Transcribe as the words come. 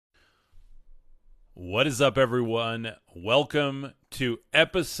What is up, everyone? Welcome to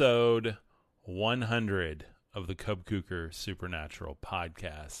episode 100 of the Kuker Supernatural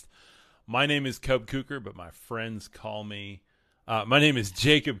Podcast. My name is Kuker, but my friends call me... my name is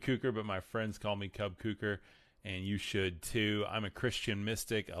Jacob Kuker, but my friends call me Kuker, and you should too. I'm a Christian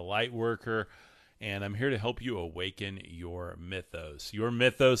mystic, a light worker, and I'm here to help you awaken your mythos. Your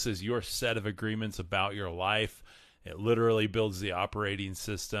mythos is your set of agreements about your life. It literally builds the operating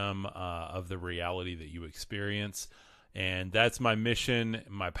system of the reality that you experience. And that's my mission,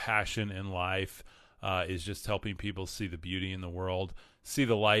 my passion in life, is just helping people see the beauty in the world, see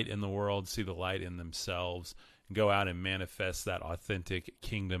the light in the world, see the light in themselves, and go out and manifest that authentic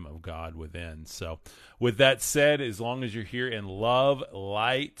kingdom of God within. So with that said, as long as you're here in love,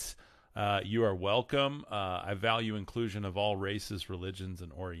 light, you are welcome. I value inclusion of all races, religions,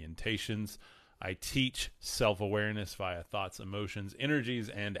 and orientations. I teach self-awareness via thoughts, emotions, energies,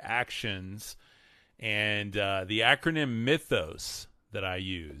 and actions. And the acronym MYTHOS that I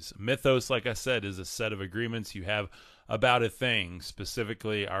use. Mythos, like I said, is a set of agreements you have about a thing,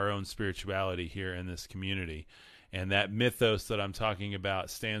 specifically our own spirituality here in this community. And that mythos that I'm talking about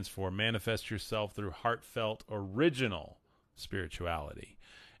stands for manifest yourself through heartfelt, original spirituality.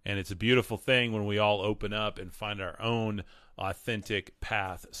 And it's a beautiful thing when we all open up and find our own authentic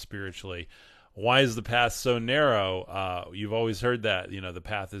path spiritually. Why is the path so narrow? You've always heard that, the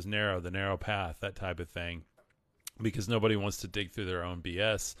path is narrow, the narrow path, that type of thing, because nobody wants to dig through their own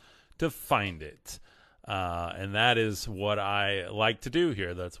BS to find it. And that is what I like to do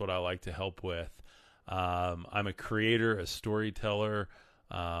here. That's what I like to help with. I'm a creator, a storyteller,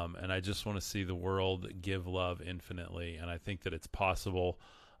 and I just want to see the world give love infinitely. And I think that it's possible.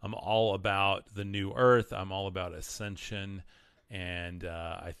 I'm all about the new earth. I'm all about ascension. And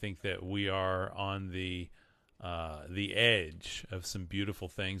I think that we are on the edge of some beautiful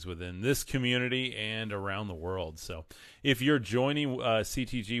things within this community and around the world. So if you're joining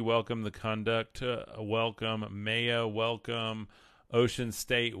CTG, welcome. The Conduct, welcome. Mayo, welcome. Ocean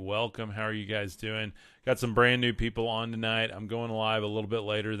State, welcome. How are you guys doing? Got some brand new people on tonight. I'm going live a little bit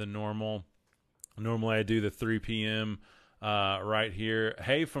later than normal. Normally I do the 3 p.m. Right here.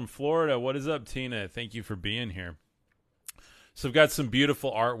 Hey, from Florida, what is up, Tina? Thank you for being here. So I've got some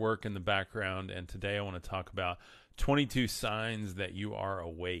beautiful artwork in the background, and today I want to talk about 22 signs that you are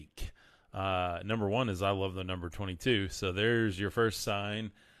awake. Number one is I love the number 22, so there's your first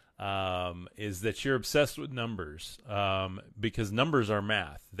sign, is that you're obsessed with numbers, because numbers are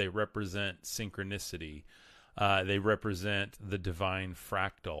math. They represent synchronicity. They represent the divine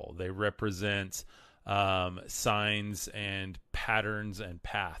fractal. They represent signs and patterns and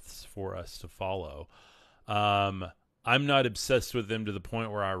paths for us to follow. I'm not obsessed with them to the point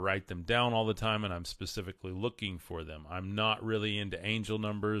where I write them down all the time and I'm specifically looking for them. I'm not really into angel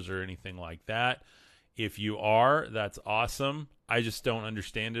numbers or anything like that. If you are, that's awesome. I just don't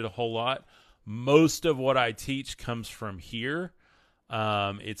understand it a whole lot. Most of what I teach comes from here.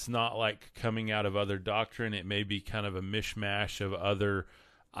 It's not like coming out of other doctrine. It may be kind of a mishmash of other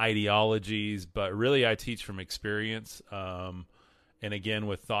ideologies, but really I teach from experience. And again,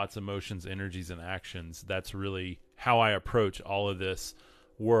 with thoughts, emotions, energies, and actions, that's really how I approach all of this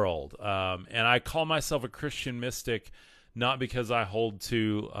world. And I call myself a Christian mystic, not because I hold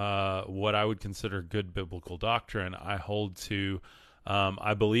to what I would consider good biblical doctrine. I hold to,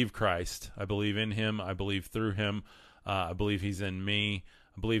 I believe Christ. I believe in him. I believe through him. I believe he's in me.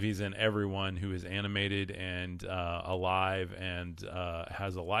 I believe he's in everyone who is animated and alive and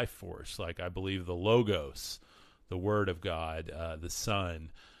has a life force. Like I believe the Logos, the Word of God, the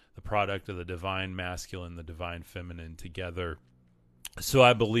Son, the product of the divine masculine, the divine feminine together. So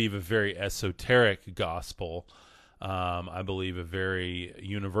I believe a very esoteric gospel. I believe a very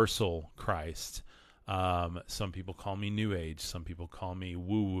universal Christ. Some people call me New Age. Some people call me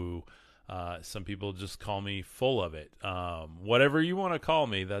woo-woo. Some people just call me full of it. Whatever you want to call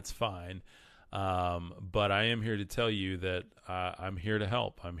me, that's fine. But I am here to tell you that I'm here to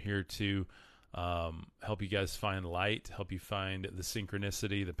help. I'm here to help you guys find light, help you find the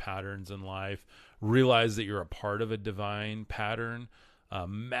synchronicity, the patterns in life, realize that you're a part of a divine pattern, a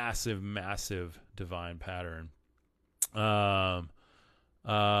massive, massive divine pattern. G10,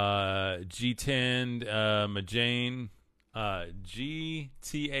 Majane,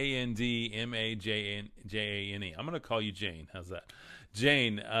 Gtandmajane. I'm going to call you Jane. How's that?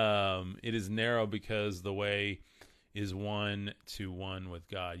 Jane, it is narrow because the way is 1 to 1 with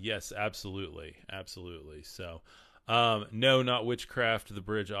God. Yes, absolutely. Absolutely. So, no, not witchcraft, the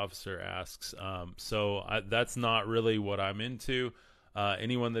bridge officer asks. That's not really what I'm into.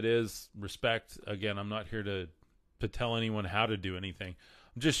 Anyone that is, respect. Again, I'm not here to tell anyone how to do anything.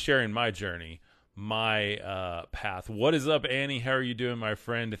 I'm just sharing my journey. my path. What is up, Annie? How are you doing, my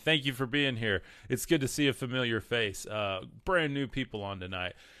friend? Thank you for being here. It's good to see a familiar face. Brand new people on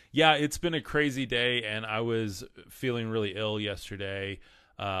tonight. Yeah, it's been a crazy day, and I was feeling really ill yesterday,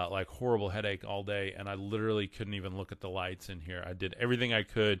 like horrible headache all day, and I literally couldn't even look at the lights in here. I did everything I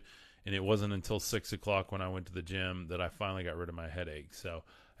could, and it wasn't until 6 o'clock when I went to the gym that I finally got rid of my headache. So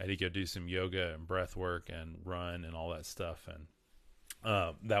I had to go do some yoga and breath work and run and all that stuff, and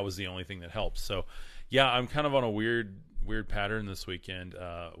that was the only thing that helped. So, yeah, I'm kind of on a weird pattern this weekend.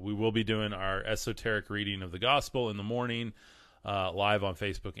 We will be doing our esoteric reading of the gospel in the morning, live on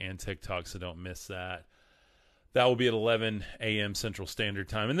Facebook and TikTok, so don't miss that. That will be at 11 a.m. Central Standard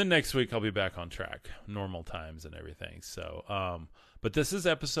Time. And then next week I'll be back on track, normal times and everything. So, but this is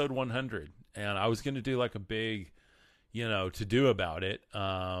episode 100, and I was going to do like a big, to do about it.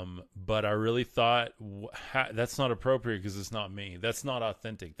 But I really thought that's not appropriate because it's not me. That's not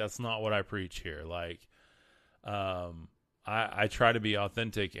authentic. That's not what I preach here. Like, I try to be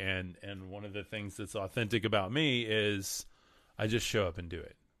authentic, and one of the things that's authentic about me is I just show up and do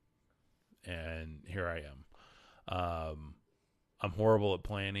it. And here I am. I'm horrible at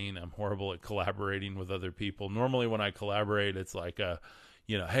planning. I'm horrible at collaborating with other people. Normally when I collaborate, it's like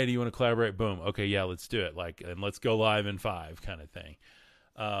hey, do you want to collaborate? Boom. Okay, yeah, let's do it. Like, and let's go live in 5 kind of thing.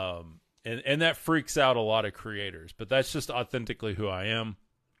 And that freaks out a lot of creators, but that's just authentically who I am.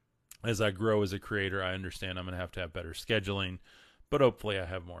 As I grow as a creator, I understand I'm going to have better scheduling, but hopefully I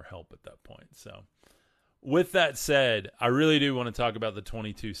have more help at that point. So with that said, I really do want to talk about the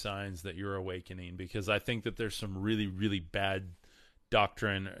 22 signs that you're awakening, because I think that there's some really, really bad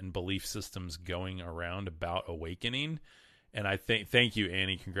doctrine and belief systems going around about awakening. And I thank you,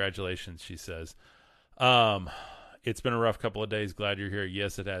 Annie. Congratulations, she says. It's been a rough couple of days. Glad you're here.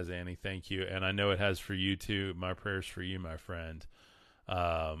 Yes, it has, Annie. Thank you. And I know it has for you too. My prayers for you, my friend.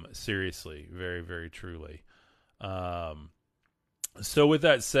 Seriously, very, very truly. So with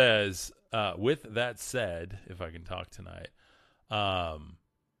that said, if I can talk tonight,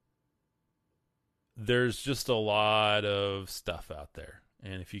 there's just a lot of stuff out there.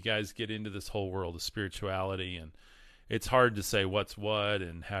 And if you guys get into this whole world of spirituality, and it's hard to say what's what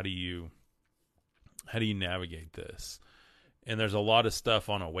and how do you navigate this. And there's a lot of stuff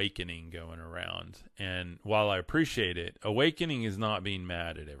on awakening going around. And while I appreciate it, awakening is not being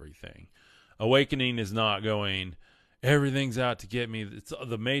mad at everything. Awakening is not going, everything's out to get me.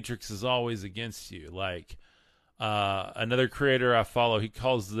 The Matrix is always against you. Like another creator I follow, he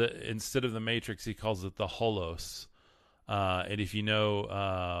calls instead of the Matrix, he calls it the Holos. And if you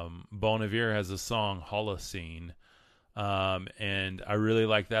know, Bon Iver has a song, Holocene. And I really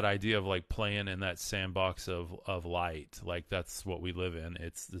like that idea of like playing in that sandbox of light. Like that's what we live in.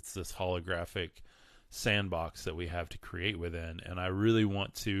 It's this holographic sandbox that we have to create within. And I really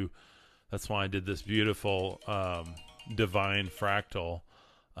want to, that's why I did this beautiful, divine fractal.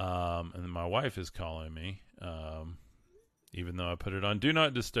 And my wife is calling me, even though I put it on Do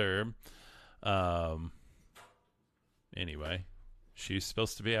Not Disturb. Anyway, she's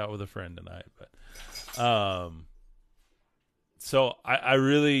supposed to be out with a friend tonight, but, so I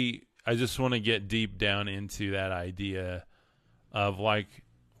just want to get deep down into that idea of like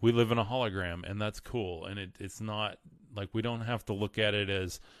we live in a hologram, and that's cool. And it's not like we don't have to look at it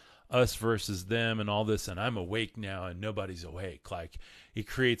as us versus them and all this. And I'm awake now and nobody's awake. Like it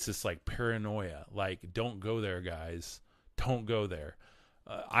creates this like paranoia. Like don't go there, guys. Don't go there.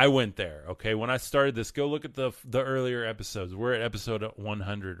 I went there. Okay. When I started this, go look at the earlier episodes. We're at episode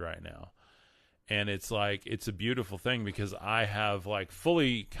 100 right now. And it's like, it's a beautiful thing because I have like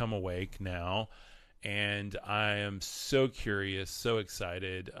fully come awake now, and I am so curious, so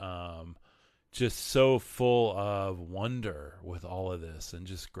excited, just so full of wonder with all of this and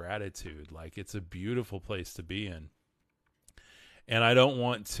just gratitude. Like it's a beautiful place to be in. And I don't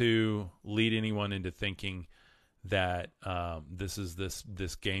want to lead anyone into thinking that this is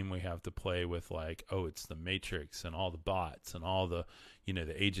this game we have to play with, like, oh, it's the Matrix and all the bots and all the,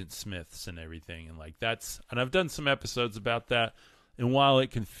 the Agent Smiths and everything. And like and I've done some episodes about that. And while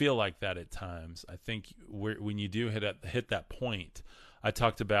it can feel like that at times, I think when you do hit that point, I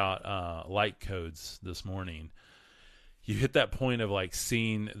talked about light codes this morning. You hit that point of like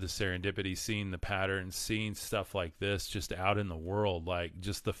seeing the serendipity, seeing the patterns, seeing stuff like this just out in the world, like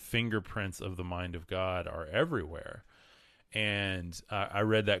just the fingerprints of the mind of God are everywhere. And I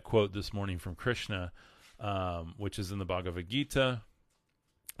read that quote this morning from Krishna, which is in the Bhagavad Gita.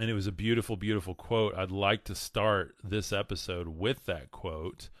 And it was a beautiful, beautiful quote. I'd like to start this episode with that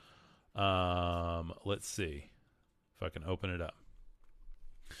quote. Let's see if I can open it up.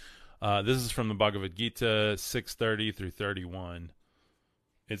 This is from the Bhagavad Gita 6:30 through 31.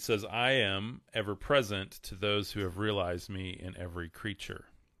 it says, I am ever present to those who have realized me in every creature.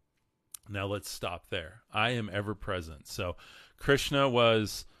 Now let's stop there. I am ever present. So Krishna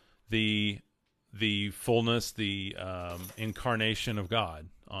was the fullness, the incarnation of God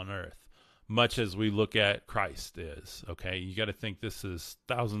on earth, much as we look at Christ is. Okay, you got to think this is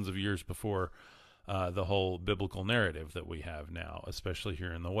thousands of years before the whole biblical narrative that we have now, especially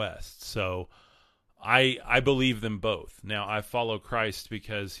here in the West. So I believe them both. Now, I follow Christ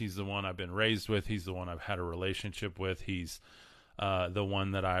because he's the one I've been raised with. He's the one I've had a relationship with. He's the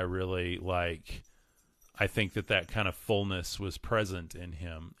one that I really like. I think that kind of fullness was present in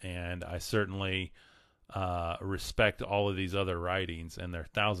him, and I certainly respect all of these other writings, and they're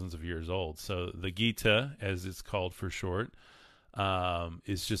thousands of years old. So the Gita, as it's called for short,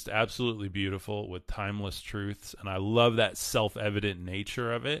 is just absolutely beautiful with timeless truths, and I love that self-evident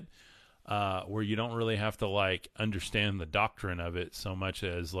nature of it, where you don't really have to like understand the doctrine of it so much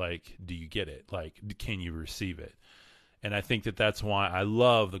as like, do you get it? Like, can you receive it? And I think that's why I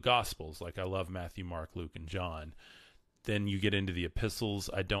love the Gospels. Like, I love Matthew, Mark, Luke, and John. Then you get into the epistles.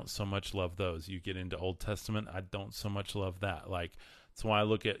 I don't so much love those. You get into Old Testament. I don't so much love that. Like, that's why I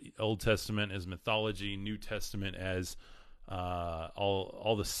look at Old Testament as mythology, New Testament as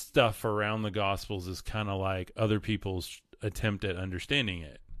all the stuff around the Gospels is kind of like other people's attempt at understanding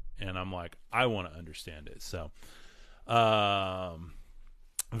it. And I'm like, I want to understand it. So,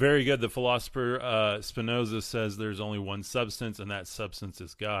 very good. The philosopher Spinoza says there's only one substance, and that substance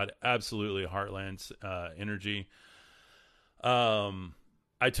is God. Absolutely, Heartland's energy.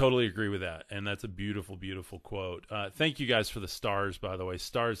 I totally agree with that, and that's a beautiful, beautiful quote. Thank you guys for the stars, by the way.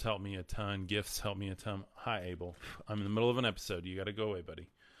 Stars help me a ton. Gifts help me a ton. Hi, Abel. I'm in the middle of an episode. You got to go away, buddy.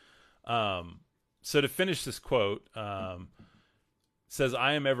 So to finish this quote, says,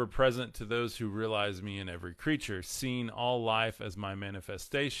 I am ever present to those who realize me in every creature, seeing all life as my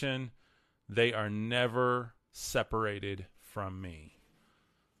manifestation. They are never separated from me.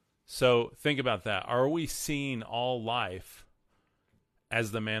 So think about that. Are we seeing all life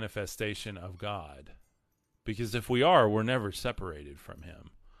as the manifestation of God? Because if we are, we're never separated from him.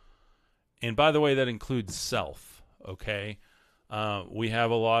 And by the way, that includes self, okay? We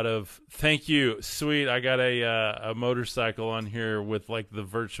have a lot of, thank you, sweet. I got a motorcycle on here with like the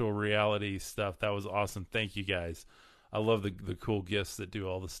virtual reality stuff. That was awesome. Thank you guys. I love the cool gifts that do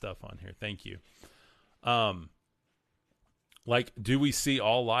all the stuff on here. Thank you. Like, do we see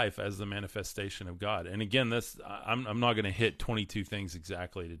all life as the manifestation of God? And again, I'm not going to hit 22 things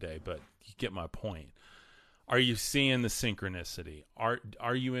exactly today, but you get my point. Are you seeing the synchronicity?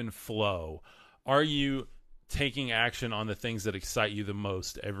 Are you in flow? Are you taking action on the things that excite you the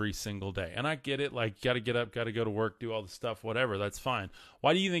most every single day? And I get it, like, got to get up, got to go to work, do all the stuff, whatever, that's fine.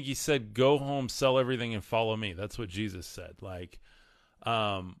 Why do you think he said, go home, sell everything, and follow me? That's what Jesus said. Like,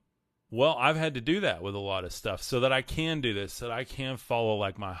 well, I've had to do that with a lot of stuff so that I can do this, so that I can follow,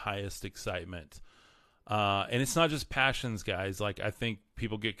 like, my highest excitement. And it's not just passions, guys. Like, I think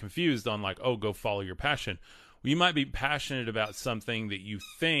people get confused on, like, oh, go follow your passion. Well, you might be passionate about something that you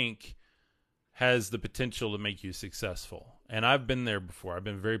think has the potential to make you successful. And I've been there before. I've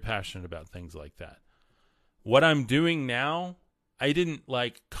been very passionate about things like that. What I'm doing now, I didn't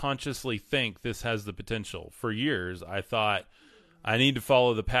like consciously think this has the potential. For years, I thought I need to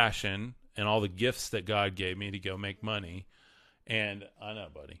follow the passion and all the gifts that God gave me to go make money. And I know,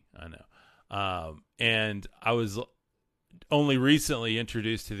 buddy, I know. And I was only recently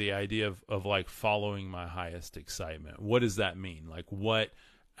introduced to the idea of like following my highest excitement. What does that mean? Like, what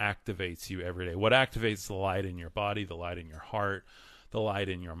activates you every day? What activates the light in your body, the light in your heart, the light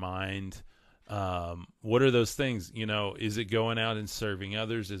in your mind? What are those things? You know, is it going out and serving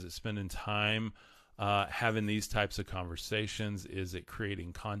others? Is it spending time having these types of conversations? Is it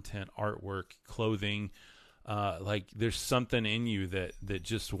creating content, artwork, clothing? Like, there's something in you that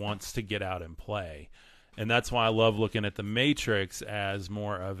just wants to get out and play. And that's why I love looking at the Matrix as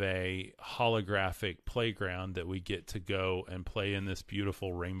more of a holographic playground that we get to go and play in this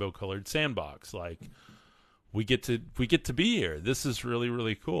beautiful rainbow-colored sandbox. Like, we get to be here. This is really,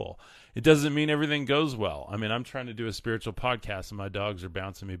 really cool. It doesn't mean everything goes well. I mean, I'm trying to do a spiritual podcast, and my dogs are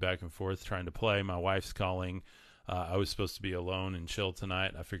bouncing me back and forth trying to play. My wife's calling. I was supposed to be alone and chill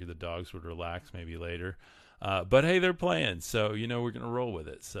tonight. I figured the dogs would relax maybe later. But hey, they're playing, so, you know, we're going to roll with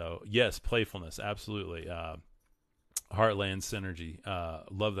it. So, yes, playfulness, absolutely. Heartland Synergy.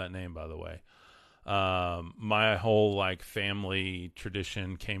 Love that name, by the way. My whole, like, family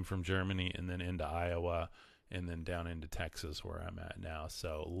tradition came from Germany and then into Iowa and then down into Texas where I'm at now.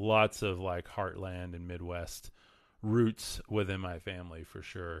 So, lots of, like, Heartland and Midwest roots within my family for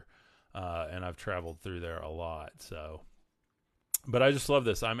sure. And I've traveled through there a lot, so But I just love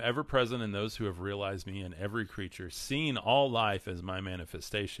this. I'm ever present in those who have realized me in every creature, seeing all life as my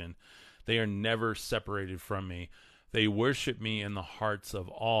manifestation. They are never separated from me. They worship me in the hearts of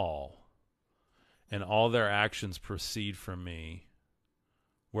all, and all their actions proceed from me.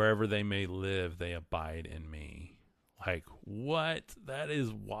 Wherever they may live, they abide in me. Like, what? That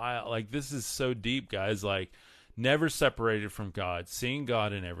is wild. Like, this is so deep, guys. Like, never separated from God, seeing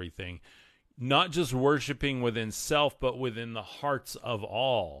God in everything. Not just worshiping within self, but within the hearts of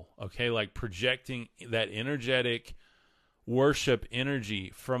all. Okay, like projecting that energetic worship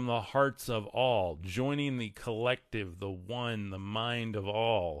energy from the hearts of all, joining the collective, the one, the mind of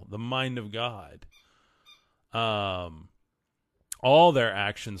all, the mind of God. All their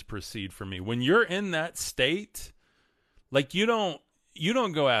actions proceed from me. When you're in that state, like you don't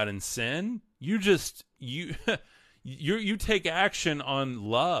go out and sin. You just you take action on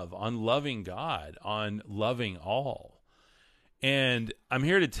love, on loving God, on loving all. And I'm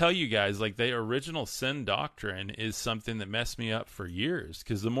here to tell you guys, like, the original sin doctrine is something that messed me up for years,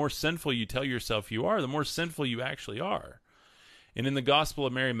 because the more sinful you tell yourself you are, the more sinful you actually are. And in the Gospel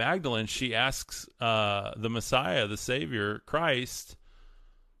of Mary Magdalene, she asks the Messiah, the Savior, Christ,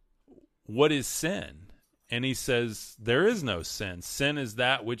 what is sin? And he says, there is no sin. Sin is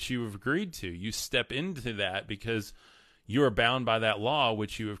that which you have agreed to. You step into that because you are bound by that law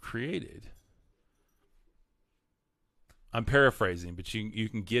which you have created. I'm paraphrasing, but you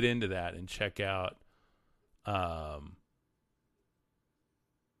can get into that and check out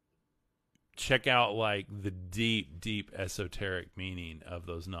like the deep esoteric meaning of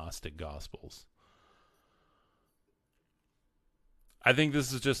those Gnostic Gospels. I think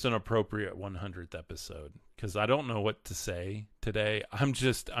this is just an appropriate 100th episode, because I don't know what to say today.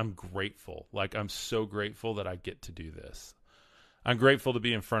 I'm grateful. Like, I'm so grateful that I get to do this. I'm grateful to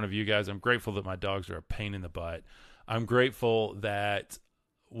be in front of you guys. I'm grateful that my dogs are a pain in the butt. I'm grateful that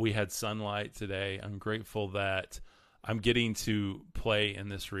we had sunlight today. I'm grateful that I'm getting to play in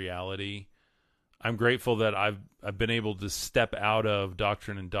this reality. I'm grateful that I've been able to step out of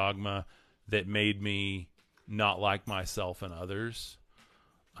doctrine and dogma that made me not like myself and others.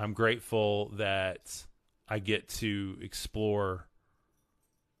 I'm grateful that I get to explore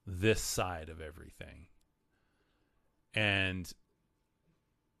this side of everything. And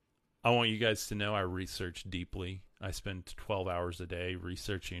I want you guys to know I research deeply. I spend 12 hours a day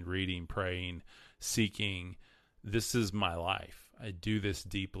researching, reading, praying, seeking. This is my life. I do this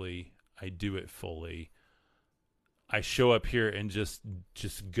deeply. I do it fully. I show up here and just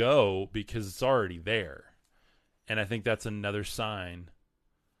go because it's already there. And I think that's another sign.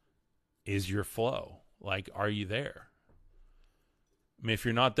 Is your flow? Like, are you there? I mean, if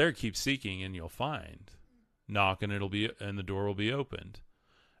you're not there, keep seeking and you'll find. Knock and the door will be opened.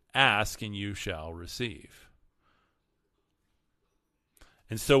 Ask and you shall receive.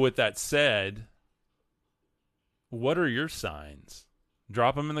 And so with that said, what are your signs?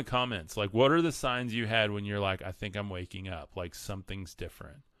 Drop them in the comments. Like, what are the signs you had when you're like, I think I'm waking up, like something's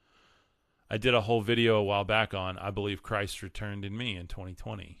different? I did a whole video a while back on, I believe Christ returned in me in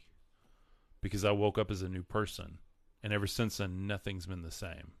 2020, because I woke up as a new person. And ever since then, nothing's been the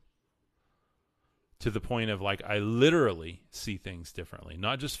same. To the point of, like, I literally see things differently,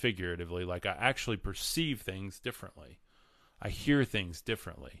 not just figuratively. Like, I actually perceive things differently. I hear things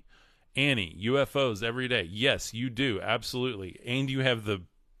differently. Annie, UFOs every day. Yes, you do. Absolutely. And you have the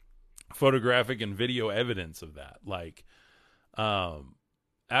photographic and video evidence of that. Like,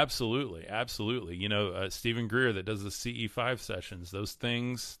 absolutely. Absolutely. You know, Stephen Greer that does the CE5 sessions, those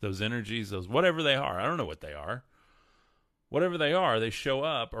things, those energies, those whatever they are. I don't know what they are. Whatever they are, they show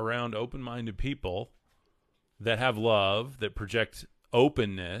up around open-minded people that have love, that project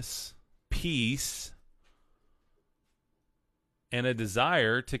openness, peace, and a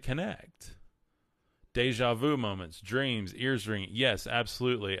desire to connect. Deja vu moments, dreams, ears ringing. Yes,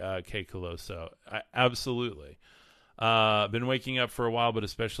 absolutely, Kay Coloso. Absolutely. Been waking up for a while, but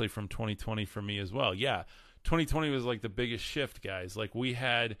especially from 2020 for me as well. Yeah, 2020 was like the biggest shift, guys. Like, we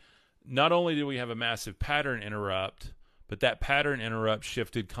had, not only did we have a massive pattern interrupt, but that pattern interrupt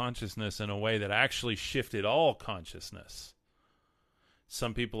shifted consciousness in a way that actually shifted all consciousness.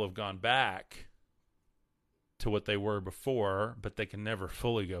 Some people have gone back to what they were before, but they can never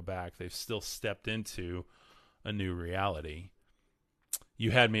fully go back. They've still stepped into a new reality.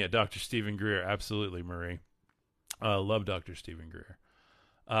 You had me at Dr. Stephen Greer. Absolutely, Marie. Love Dr. Stephen Greer.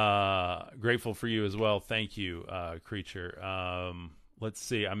 Grateful for you as well. Thank you, Creature. Let's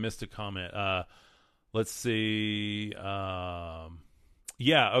see. I missed a comment. Let's see. Yeah,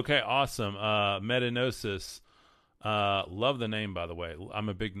 okay, awesome. Metanosis. Love the name, by the way. I'm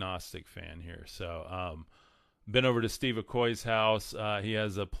a big Gnostic fan here. So Been over to Steve Akoy's house. He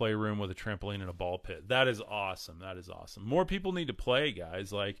has a playroom with a trampoline and a ball pit. That is awesome. That is awesome. More people need to play,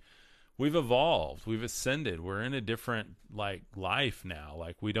 guys. Like, we've evolved. We've ascended. We're in a different, like, life now.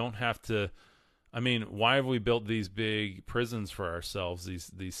 Like, we don't have to... I mean, why have we built these big prisons for ourselves,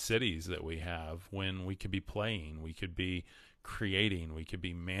 these cities that we have, when we could be playing, we could be creating, we could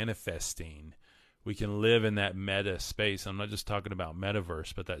be manifesting, we can live in that meta space. I'm not just talking about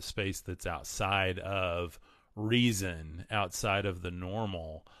metaverse, but that space that's outside of reason, outside of the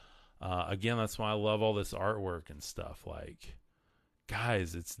normal. Again, that's why I love all this artwork and stuff. Like,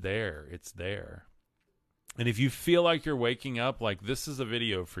 guys, it's there. It's there. And if you feel like you're waking up, like, this is a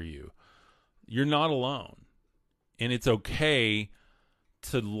video for you. You're not alone. And it's okay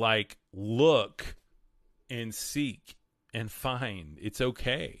to, like, look and seek and find. It's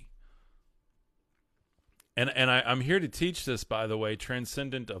okay. And I'm here to teach this, by the way,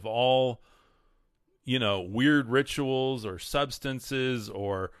 transcendent of all, weird rituals or substances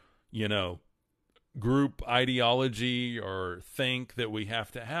or, group ideology or think that we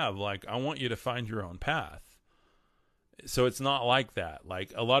have to have. Like, I want you to find your own path. So it's not like that.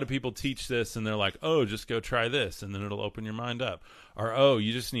 Like, a lot of people teach this and they're like, oh, just go try this and then it'll open your mind up. Or, oh,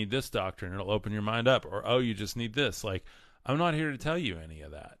 you just need this doctrine, it'll open your mind up. Or, oh, you just need this. Like, I'm not here to tell you any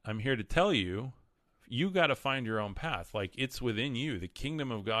of that. I'm here to tell you, you got to find your own path. Like, it's within you. The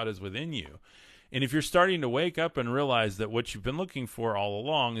kingdom of God is within you. And if you're starting to wake up and realize that what you've been looking for all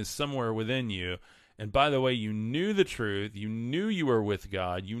along is somewhere within you, and by the way, you knew the truth, you knew you were with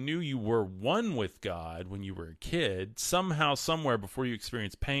God, you knew you were one with God when you were a kid, somehow, somewhere before you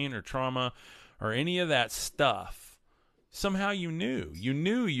experienced pain or trauma or any of that stuff, somehow you knew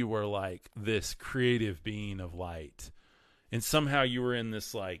you were like this creative being of light. And somehow you were in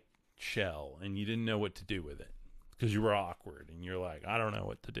this, like, shell and you didn't know what to do with it because you were awkward and you're like, I don't know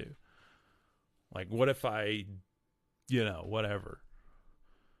what to do. Like, what if I, whatever.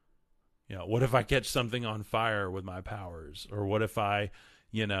 What if I catch something on fire with my powers? Or what if I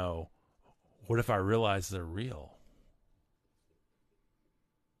realize they're real?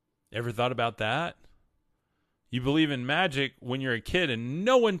 Ever thought about that? You believe in magic when you're a kid and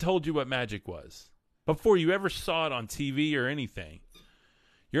no one told you what magic was before you ever saw it on TV or anything.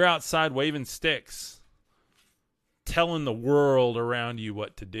 You're outside waving sticks, telling the world around you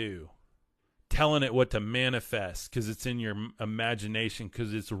what to do. Telling it what to manifest because it's in your imagination,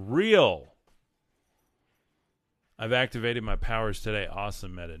 because it's real. I've activated my powers today.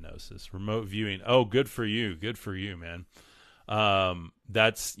 Awesome metanosis. Remote viewing. Oh, good for you. Good for you, man.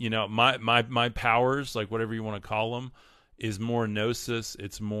 That's, my powers, like whatever you want to call them, is more gnosis.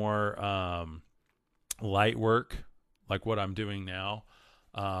 It's more light work, like what I'm doing now.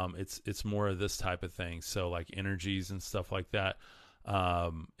 It's more of this type of thing. So like energies and stuff like that.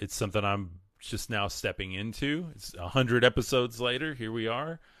 It's something I'm just now stepping into. It's 100 episodes later. Here we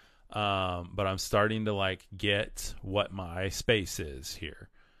are. But I'm starting to like get what my space is here.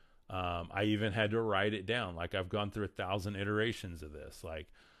 I even had to write it down. Like, I've gone through 1,000 iterations of this. Like,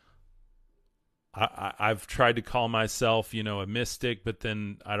 I've tried to call myself, a mystic, but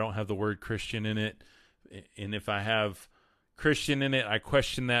then I don't have the word Christian in it. And if I have Christian in it, I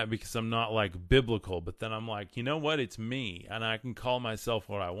question that because I'm not like biblical. But then I'm like, you know what? It's me, and I can call myself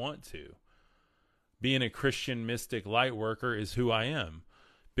what I want to. Being a Christian mystic light worker is who I am,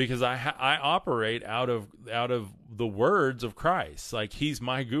 because I operate out of the words of Christ. Like, he's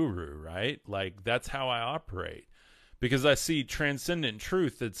my guru, right? Like, that's how I operate, because I see transcendent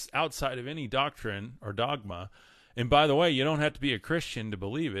truth that's outside of any doctrine or dogma. And by the way, you don't have to be a Christian to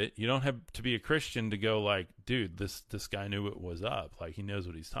believe it. You don't have to be a Christian to go like, dude, this guy knew what was up. Like, he knows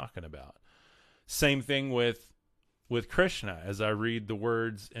what he's talking about. Same thing with Krishna. As I read the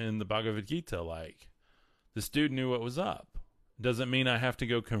words in the Bhagavad Gita, like, this dude knew what was up. Doesn't mean I have to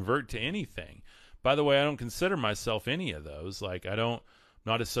go convert to anything. By the way, I don't consider myself any of those. Like, I'm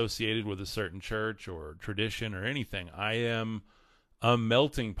not associated with a certain church or tradition or anything. I am a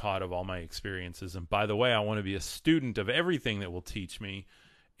melting pot of all my experiences. And by the way, I want to be a student of everything that will teach me.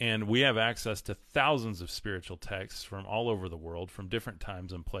 And we have access to thousands of spiritual texts from all over the world, from different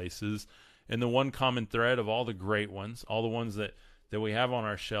times and places. And the one common thread of all the great ones, all the ones that we have on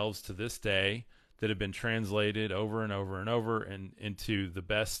our shelves to this day, that have been translated over and over and over and into the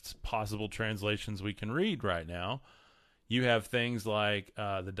best possible translations we can read right now. You have things like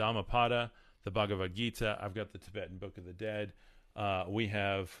the Dhammapada, the Bhagavad Gita. I've got the Tibetan Book of the Dead. We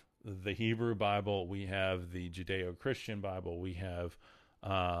have the Hebrew Bible. We have the Judeo-Christian Bible. We have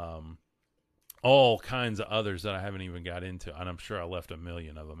all kinds of others that I haven't even got into, and I'm sure I left a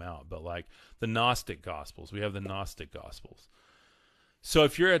million of them out. But like the Gnostic Gospels. We have the Gnostic Gospels. So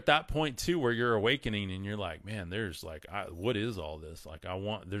if you're at that point too, where you're awakening and you're like, man, there's like, what is all this? Like,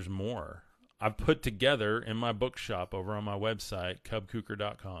 there's more. I've put together in my bookshop over on my website,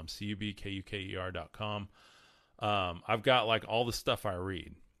 cubkuker.com, cubkuker.com. I've got like all the stuff I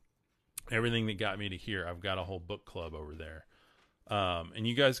read, everything that got me to here. I've got a whole book club over there. And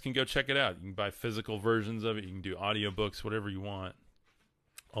you guys can go check it out. You can buy physical versions of it. You can do audiobooks, whatever you want.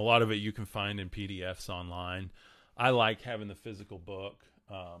 A lot of it you can find in PDFs online. I like having the physical book.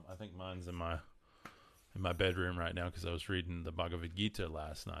 I think mine's in my bedroom right now because I was reading the Bhagavad Gita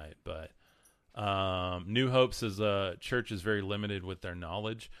last night. But New Hope says church is very limited with their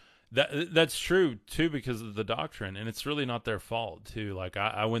knowledge. That's true too because of the doctrine, and it's really not their fault too. Like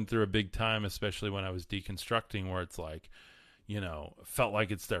I went through a big time, especially when I was deconstructing, where it's like, felt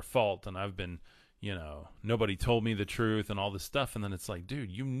like it's their fault, and I've been, nobody told me the truth and all this stuff, and then it's like,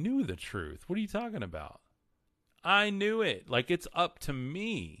 dude, you knew the truth. What are you talking about? I knew it. Like, it's up to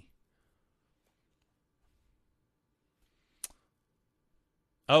me.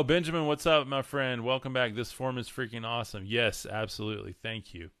 Oh, Benjamin, what's up, my friend? Welcome back. This form is freaking awesome. Yes, absolutely.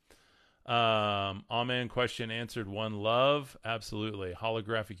 Thank you. Amen. Question answered. One Love. Absolutely.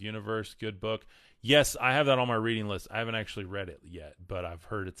 Holographic Universe. Good book. Yes, I have that on my reading list. I haven't actually read it yet, but I've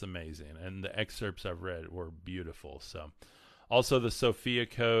heard it's amazing. And the excerpts I've read were beautiful. So, also the Sophia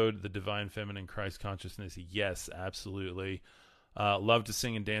Code, the Divine Feminine Christ Consciousness. Yes, absolutely. Love to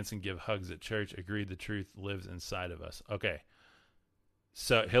sing and dance and give hugs at church. Agreed. The truth lives inside of us. Okay.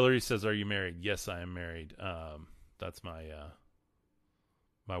 So Hillary says, "Are you married?" Yes, I am married. That's my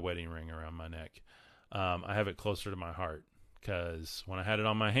my wedding ring around my neck. I have it closer to my heart because when I had it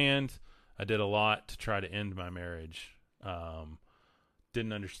on my hand, I did a lot to try to end my marriage.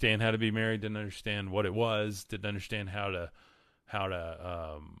 Didn't understand how to be married. Didn't understand what it was. Didn't understand how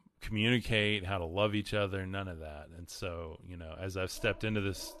to communicate, how to love each other. None of that. And so, as I've stepped into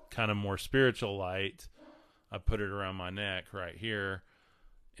this kind of more spiritual light, I put it around my neck right here.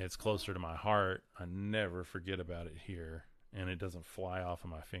 It's closer to my heart. I never forget about it here, and it doesn't fly off of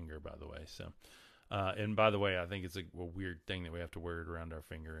my finger, by the way. So, and by the way, I think it's a weird thing that we have to wear it around our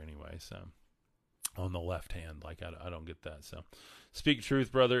finger anyway. So, on the left hand, like I don't get that. So, speak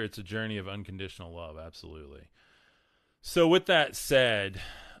truth, brother. It's a journey of unconditional love. Absolutely. So, with that said,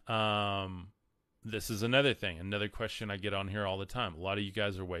 this is another thing, another question I get on here all the time. A lot of you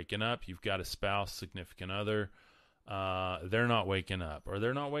guys are waking up. You've got a spouse, significant other. They're not waking up, or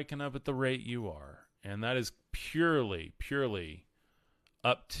they're not waking up at the rate you are. And that is purely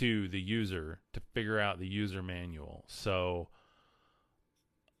up to the user to figure out the user manual. So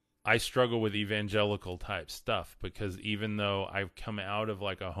I struggle with evangelical type stuff because even though I've come out of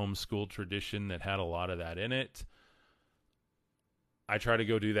like a homeschool tradition that had a lot of that in it, I try to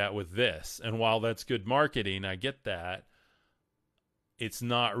go do that with this. And while that's good marketing, I get that. It's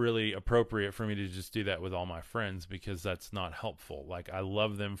not really appropriate for me to just do that with all my friends because that's not helpful. Like, I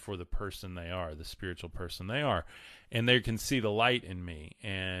love them for the person they are, the spiritual person they are, and they can see the light in me.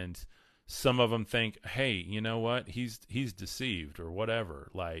 And some of them think, hey, you know what? He's deceived or whatever.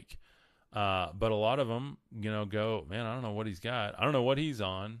 Like, but a lot of them, go, man, I don't know what he's got. I don't know what he's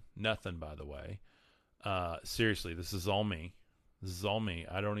on. Nothing, by the way. Seriously, this is all me. This is all me.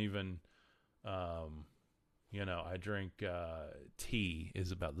 I don't even, I drink tea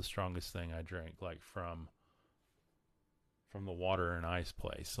is about the strongest thing I drink, like from the water and ice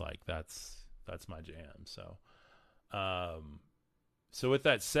place. Like that's my jam. So, so with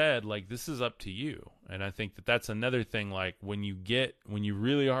that said, like, this is up to you. And I think that that's another thing. Like, when you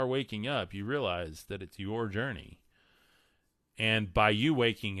really are waking up, you realize that it's your journey. And by you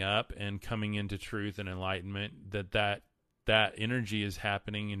waking up and coming into truth and enlightenment, that energy is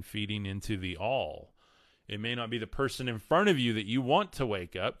happening and feeding into the all. It may not be the person in front of you that you want to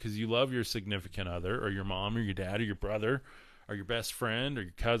wake up because you love your significant other or your mom or your dad or your brother or your best friend or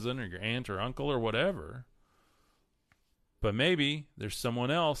your cousin or your aunt or uncle or whatever. But maybe there's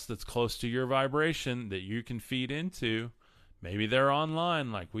someone else that's close to your vibration that you can feed into. Maybe they're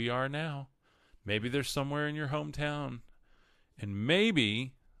online like we are now. Maybe they're somewhere in your hometown. And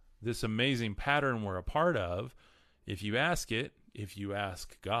maybe this amazing pattern we're a part of, if you ask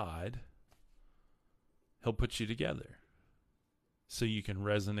God, He'll put you together so you can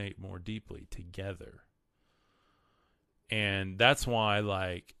resonate more deeply together. And that's why,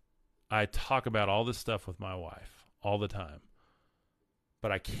 like, I talk about all this stuff with my wife all the time.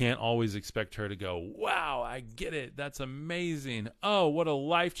 But I can't always expect her to go, wow, I get it. That's amazing. Oh, what a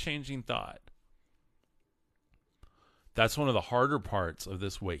life-changing thought. That's one of the harder parts of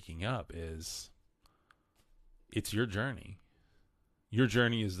this waking up is it's your journey. Your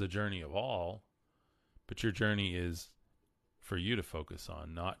journey is the journey of all. But your journey is for you to focus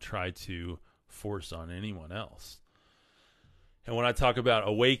on, not try to force on anyone else. And when I talk about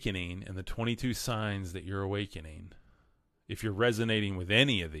awakening and the 22 signs that you're awakening, if you're resonating with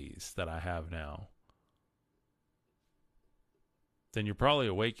any of these that I have now, then you're probably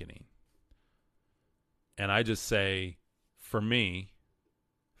awakening. And I just say, for me,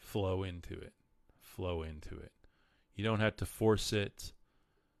 flow into it. Flow into it. You don't have to force it.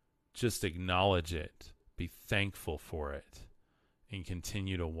 Just acknowledge it. Be thankful for it. And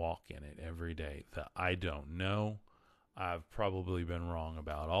continue to walk in it every day. That I don't know. I've probably been wrong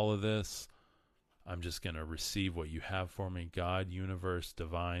about all of this. I'm just going to receive what you have for me. God, universe,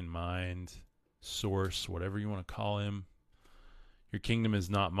 divine mind, source, whatever you want to call him. Your kingdom is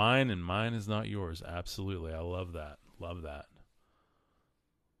not mine and mine is not yours. Absolutely. I love that. Love that.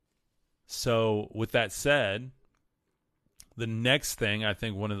 So with that said, the next thing, I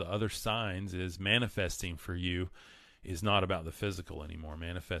think one of the other signs is manifesting for you is not about the physical anymore.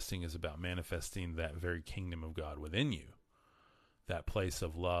 Manifesting is about manifesting that very kingdom of God within you, that place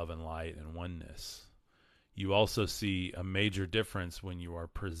of love and light and oneness. You also see a major difference when you are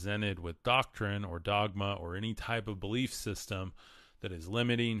presented with doctrine or dogma or any type of belief system that is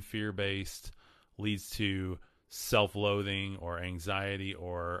limiting, fear-based, leads to self-loathing or anxiety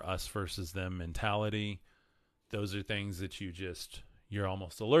or us versus them mentality. Those are things that you're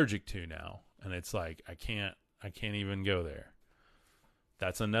almost allergic to now. And it's like, I can't even go there.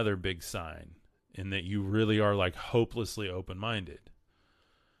 That's another big sign in that you really are like hopelessly open-minded.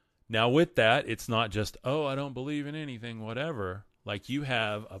 Now with that, it's not just, oh, I don't believe in anything, whatever. Like you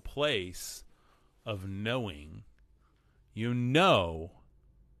have a place of knowing. You know,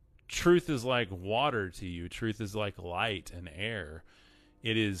 truth is like water to you. Truth is like light and air.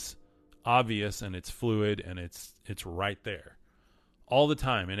 It is obvious and it's fluid and it's right there all the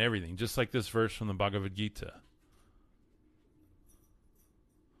time in everything. Just like this verse from the Bhagavad Gita.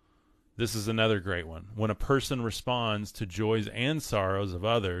 This is another great one. When a person responds to joys and sorrows of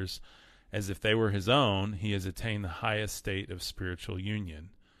others as if they were his own, he has attained the highest state of spiritual union.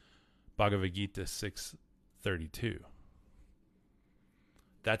 Bhagavad Gita 6:32.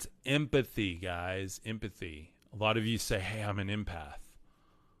 That's empathy, guys. Empathy. A lot of you say, hey, I'm an empath.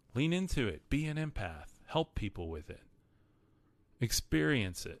 Lean into it. Be an empath. Help people with it.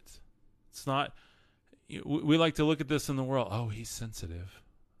 Experience it. It's not, we like to look at this in the world. Oh, he's sensitive.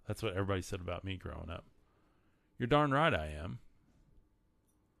 That's what everybody said about me growing up. You're darn right I am.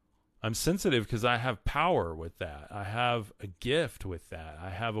 I'm sensitive because I have power with that. I have a gift with that. I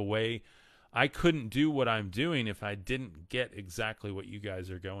have a way. I couldn't do what I'm doing if I didn't get exactly what you guys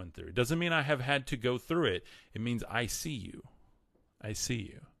are going through. It doesn't mean I have had to go through it. It means I see you. I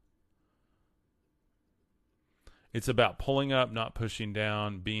see you. It's about pulling up, not pushing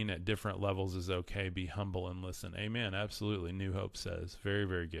down. Being at different levels is okay. Be humble and listen. Amen. Absolutely. New Hope says. Very,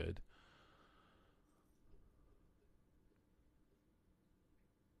 very good.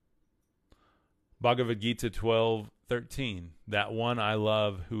 Bhagavad Gita 12:13. That one I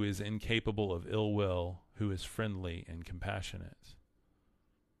love who is incapable of ill will, who is friendly and compassionate.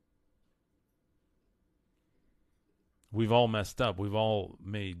 We've all messed up. We've all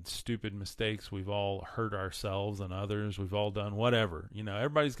made stupid mistakes. We've all hurt ourselves and others. We've all done whatever. You know,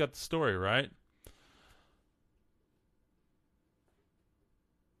 everybody's got the story, right?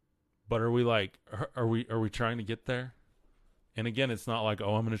 But are we like, are we trying to get there? And again, it's not like,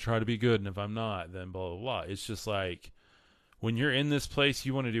 oh, I'm going to try to be good, and if I'm not, then blah, blah, blah. It's just like, when you're in this place,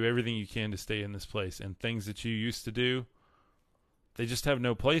 you want to do everything you can to stay in this place. And things that you used to do, they just have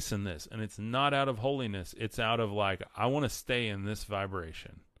no place in this. And it's not out of holiness. It's out of like, I want to stay in this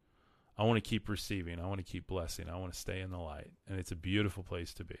vibration. I want to keep receiving. I want to keep blessing. I want to stay in the light. And it's a beautiful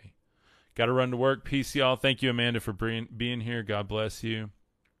place to be. Got to run to work. Peace, y'all. Thank you, Amanda, for being here. God bless you.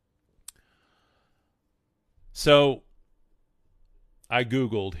 So I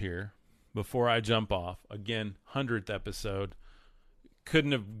Googled here before I jump off. Again, 100th episode.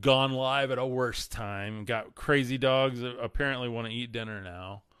 Couldn't have gone live at a worse time. Got crazy dogs that apparently want to eat dinner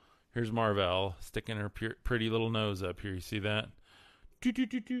now. Here's Marvell sticking her pretty little nose up here. You see that?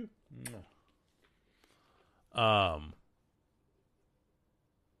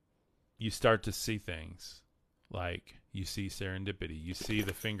 You start to see things like you see serendipity. You see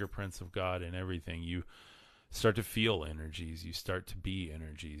the fingerprints of God in everything. You start to feel energies. You start to be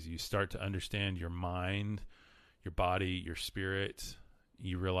energies. You start to understand your mind, your body, your spirit.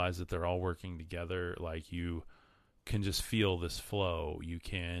 You realize that they're all working together. Like you can just feel this flow. You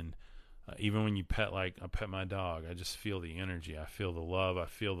can, even when you pet, like I pet my dog, I just feel the energy. I feel the love. I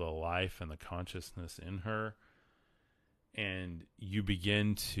feel the life and the consciousness in her. And you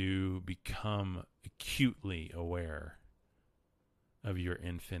begin to become acutely aware of your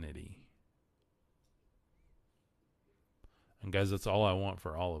infinity. And guys, that's all I want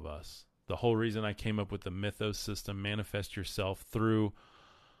for all of us. The whole reason I came up with the Mythos system, manifest yourself through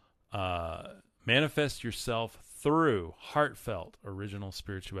heartfelt original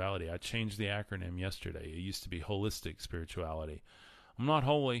spirituality. I changed the acronym yesterday. It used to be holistic spirituality. I'm not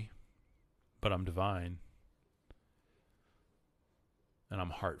holy, but I'm divine. And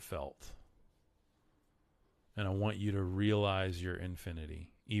I'm heartfelt. And I want you to realize your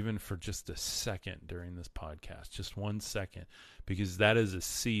infinity, even for just a second during this podcast, just 1 second, because that is a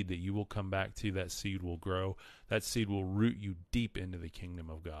seed that you will come back to. That seed will grow. That seed will root you deep into the kingdom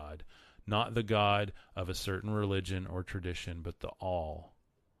of God, not the God of a certain religion or tradition, but the all,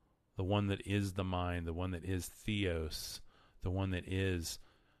 the one that is the mind, the one that is theos, the one that is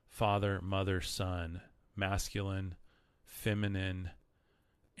Father, Mother, Son, masculine, feminine,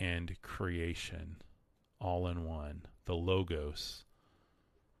 and creation, all in one, the Logos.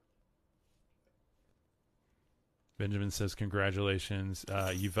 Benjamin says, congratulations.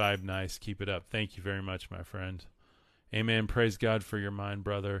 You vibe nice. Keep it up. Thank you very much, my friend. Amen. Praise God for your mind,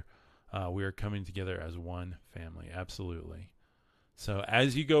 brother. We are coming together as one family. Absolutely. So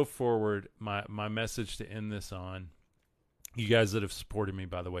as you go forward, my message to end this on, you guys that have supported me,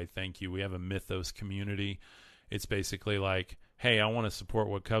 by the way, thank you. We have a Mythos community. It's basically like, hey, I want to support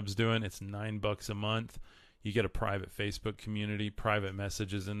what Cub's doing. It's $9 a month. You get a private Facebook community, private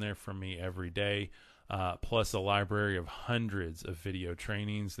messages in there from me every day, plus a library of hundreds of video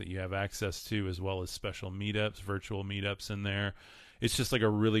trainings that you have access to, as well as special meetups, virtual meetups in there. It's just like a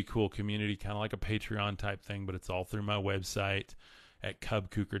really cool community, kind of like a Patreon type thing, but it's all through my website at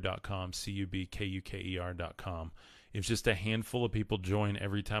cubkuker.com, CUBKUKER.com. If just a handful of people join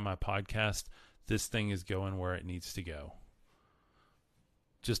every time I podcast, this thing is going where it needs to go.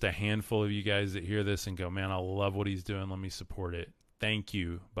 Just a handful of you guys that hear this and go, man, I love what he's doing. Let me support it. Thank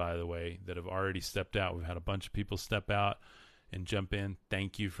you, by the way, that have already stepped out. We've had a bunch of people step out and jump in.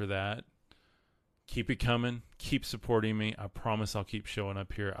 Thank you for that. Keep it coming. Keep supporting me. I promise I'll keep showing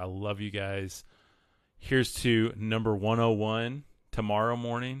up here. I love you guys. Here's to number 101. Tomorrow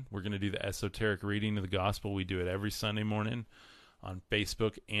morning, we're going to do the esoteric reading of the gospel. We do it every Sunday morning on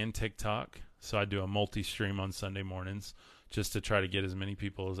Facebook and TikTok. So I do a multi-stream on Sunday mornings just to try to get as many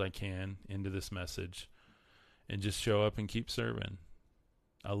people as I can into this message and just show up and keep serving.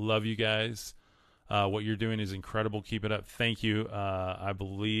 I love you guys. What you're doing is incredible. Keep it up. Thank you. I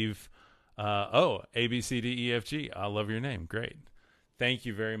believe, A, B, C, D, E, F, G. I love your name. Great. Thank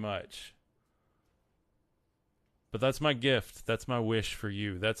you very much. But that's my gift. That's my wish for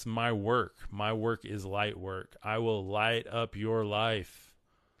you. That's my work. My work is light work. I will light up your life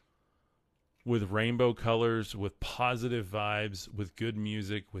with rainbow colors, with positive vibes, with good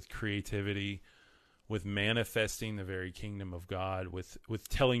music, with creativity, with manifesting the very kingdom of God, with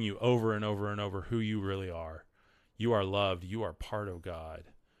telling you over and over and over who you really are. You are loved. You are part of God.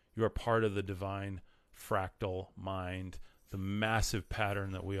 You are part of the divine fractal mind, the massive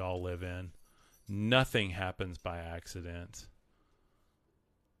pattern that we all live in. Nothing happens by accident.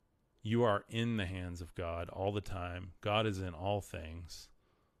 You are in the hands of God all the time. God is in all things.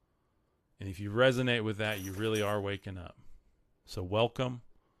 And if you resonate with that, you really are waking up. So welcome.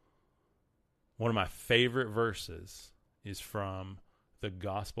 One of my favorite verses is from the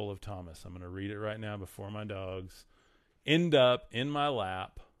Gospel of Thomas. I'm going to read it right now before my dogs end up in my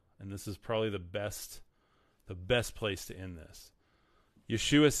lap. And this is probably the best place to end this.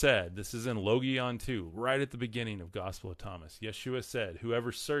 Yeshua said, this is in Logion 2, right at the beginning of Gospel of Thomas. Yeshua said,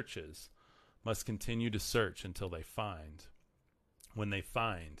 whoever searches must continue to search until they find. When they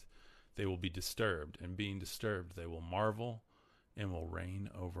find, they will be disturbed, and being disturbed, they will marvel and will reign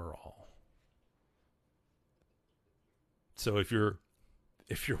over all. So if you're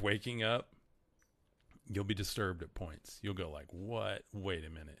waking up, you'll be disturbed at points. You'll go like, what? Wait a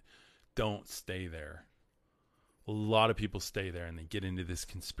minute. Don't stay there. A lot of people stay there and they get into this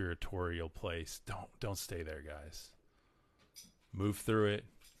conspiratorial place. Don't stay there, guys. Move through it.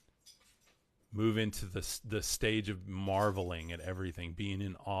 Move into the stage of marveling at everything, being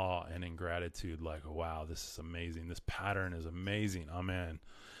in awe and in gratitude, like, wow, this is amazing. This pattern is amazing. Amen.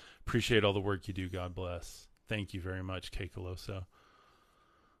 Appreciate all the work you do. God bless. Thank you very much, Kekaloso.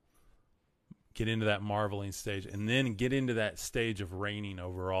 Get into that marveling stage, and then get into that stage of reigning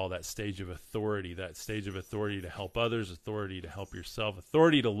over all, that stage of authority to help others, authority to help yourself,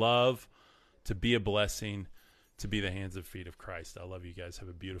 authority to love, to be a blessing, to be the hands and feet of Christ. I love you guys. Have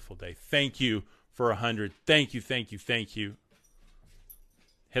a beautiful day. Thank you for 100. Thank you, thank you, thank you.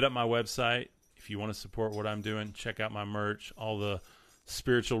 Hit up my website if you want to support what I'm doing. Check out my merch, all the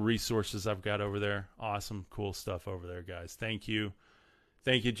spiritual resources I've got over there. Awesome, cool stuff over there, guys. Thank you.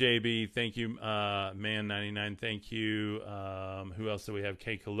 Thank you, JB. Thank you, Man99. Thank you. Who else do we have?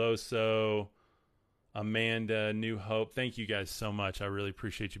 Kay Coloso, Amanda, New Hope. Thank you guys so much. I really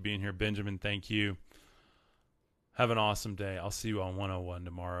appreciate you being here. Benjamin, thank you. Have an awesome day. I'll see you on 101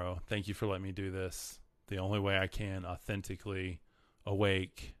 tomorrow. Thank you for letting me do this the only way I can, authentically,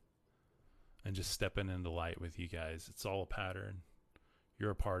 awake, and just stepping into light with you guys. It's all a pattern.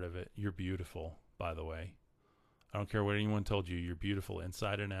 You're a part of it. You're beautiful, by the way. I don't care what anyone told you. You're beautiful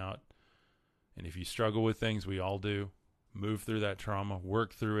inside and out. And if you struggle with things, we all do, move through that trauma,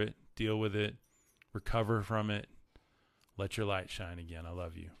 work through it, deal with it, recover from it. Let your light shine again. I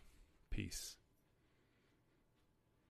love you. Peace.